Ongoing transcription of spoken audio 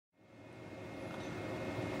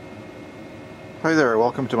Hi there,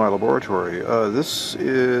 welcome to my laboratory. This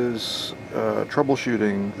is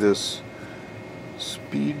troubleshooting this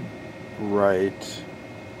SpeedRite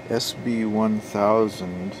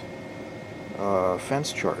SB1000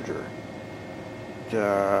 fence charger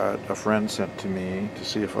that a friend sent to me to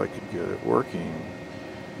see if I could get it working.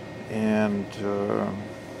 And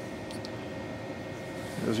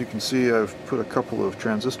as you can see, I've put a couple of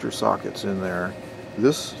transistor sockets in there.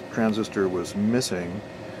 This transistor was missing.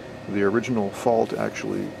 The original fault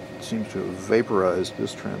actually seems to have vaporized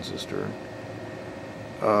this transistor.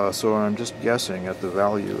 So I'm just guessing at the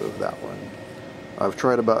value of that one. I've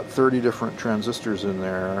tried about 30 different transistors in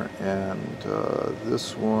there, and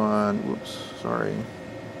this one, whoops, sorry.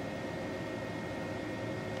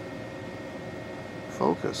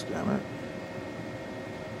 Focus, damn it.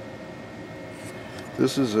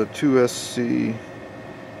 This is a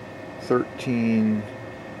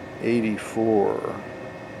 2SC1384.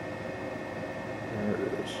 There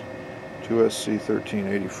it is,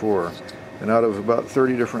 2SC1384. And out of about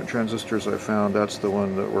 30 different transistors I found, that's the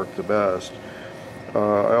one that worked the best.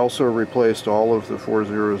 I also replaced all of the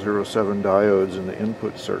 4007 diodes in the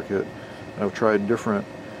input circuit. I've tried different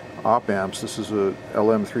op-amps. This is a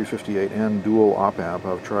LM358N dual op-amp.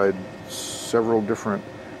 I've tried several different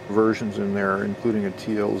versions in there, including a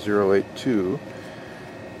TL082.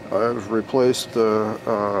 I've replaced the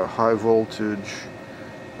high voltage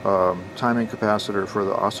timing capacitor for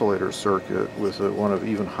the oscillator circuit with one of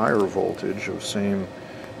even higher voltage of same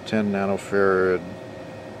 10 nanofarad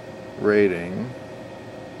rating.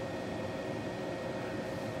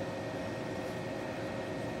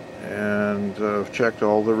 And I've checked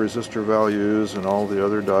all the resistor values and all the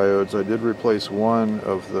other diodes. I did replace one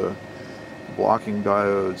of the blocking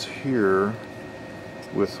diodes here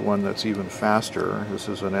with one that's even faster. This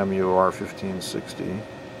is an MUR 1560.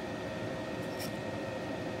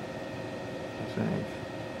 I think.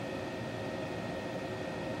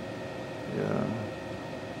 Yeah,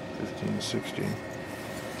 1560.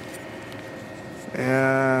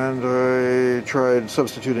 And I tried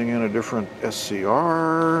substituting in a different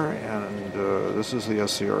SCR, and this is the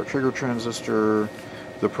SCR trigger transistor.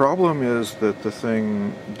 The problem is that the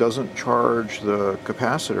thing doesn't charge the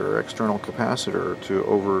capacitor, external capacitor, to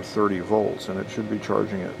over 30 volts, and it should be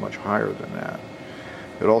charging it much higher than that.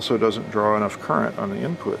 It also doesn't draw enough current on the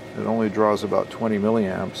input. It only draws about 20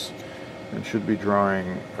 milliamps and should be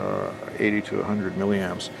drawing 80 to 100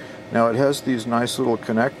 milliamps. Now it has these nice little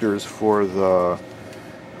connectors for the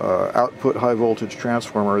output high voltage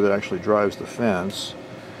transformer that actually drives the fence,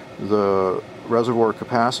 the reservoir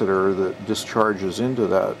capacitor that discharges into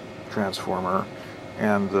that transformer,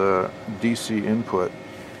 and the DC input.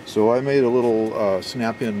 So I made a little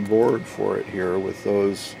snap-in board for it here with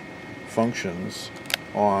those functions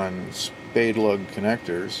on spade lug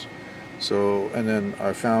connectors. So, and then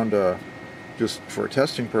I found just for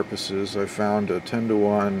testing purposes, I found a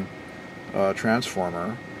 10-to-1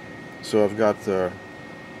 transformer. So I've got the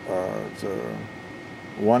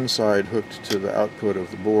one side hooked to the output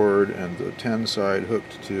of the board and the 10 side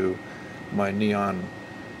hooked to my neon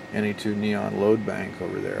NE2 neon load bank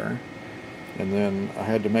over there. And then I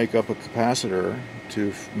had to make up a capacitor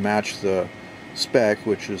to match the spec,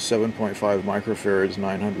 which is 7.5 microfarads,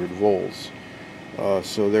 900 volts.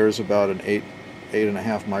 So there's about an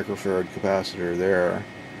 8.5 microfarad capacitor there,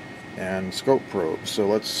 and scope probe. So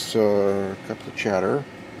let's cut the chatter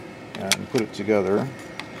and put it together.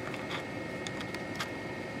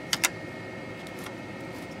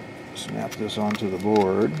 Snap this onto the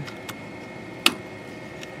board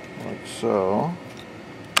like so,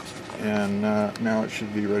 and now it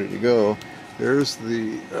should be ready to go. There's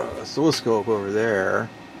the oscilloscope over there.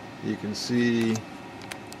 You can see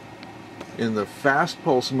in the fast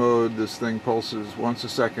pulse mode this thing pulses once a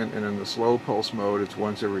second, and in the slow pulse mode it's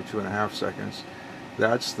once every 2.5 seconds.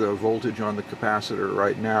 That's the voltage on the capacitor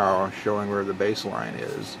right now, showing where the baseline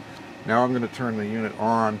is. Now I'm going to turn the unit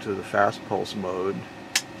on to the fast pulse mode,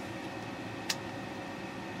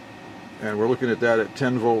 and we're looking at that at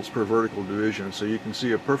 10 volts per vertical division. So you can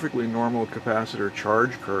see a perfectly normal capacitor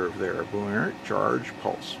charge curve there. Boom, charge,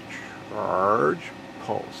 pulse, charge,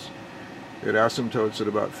 pulse. It asymptotes at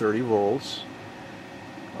about 30 volts.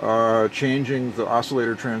 Changing the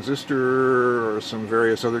oscillator transistor or some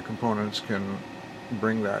various other components can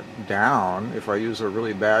bring that down. If I use a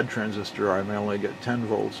really bad transistor, I may only get 10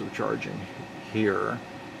 volts of charging here.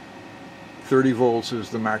 30 volts is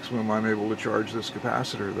the maximum I'm able to charge this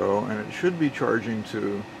capacitor though, and it should be charging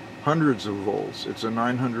to hundreds of volts. It's a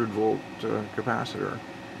 900 volt capacitor,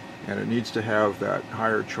 and it needs to have that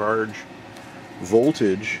higher charge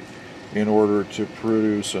voltage in order to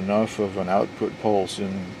produce enough of an output pulse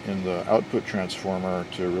in the output transformer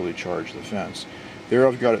to really charge the fence. There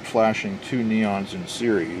I've got it flashing 2 neons in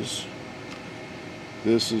series.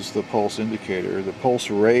 This is the pulse indicator. The pulse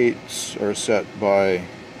rates are set by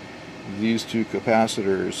these 2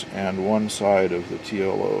 capacitors and one side of the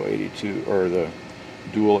TLO82, or the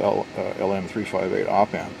dual LM358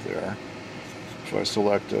 op amp there. If I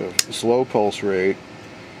select a slow pulse rate,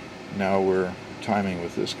 now we're timing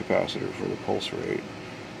with this capacitor for the pulse rate.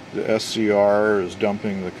 The SCR is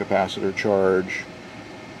dumping the capacitor charge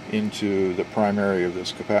into the primary of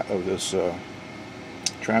this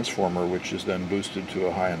transformer, which is then boosted to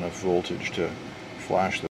a high enough voltage to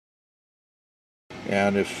flash the.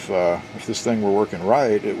 And if this thing were working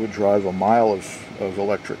right, it would drive a mile of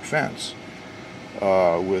electric fence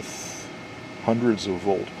with hundreds of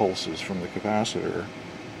volt pulses from the capacitor,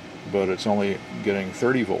 but it's only getting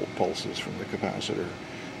 30 volt pulses from the capacitor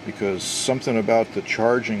because something about the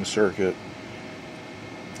charging circuit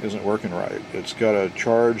isn't working right. It's got to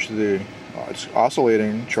charge it's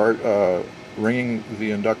oscillating, ringing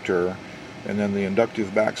the inductor, and then the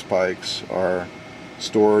inductive back spikes are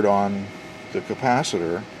stored on the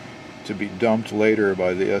capacitor to be dumped later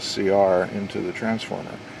by the SCR into the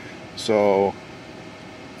transformer. So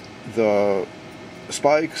the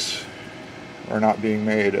spikes are not being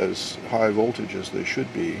made as high voltage as they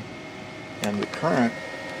should be, and the current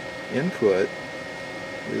input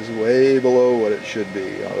is way below what it should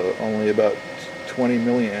be, only about 20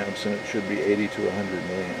 milliamps, and it should be 80 to 100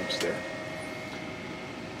 milliamps there.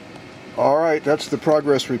 Alright, that's the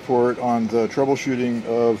progress report on the troubleshooting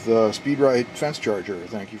of the SpeedRite fence charger.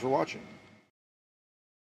 Thank you for watching.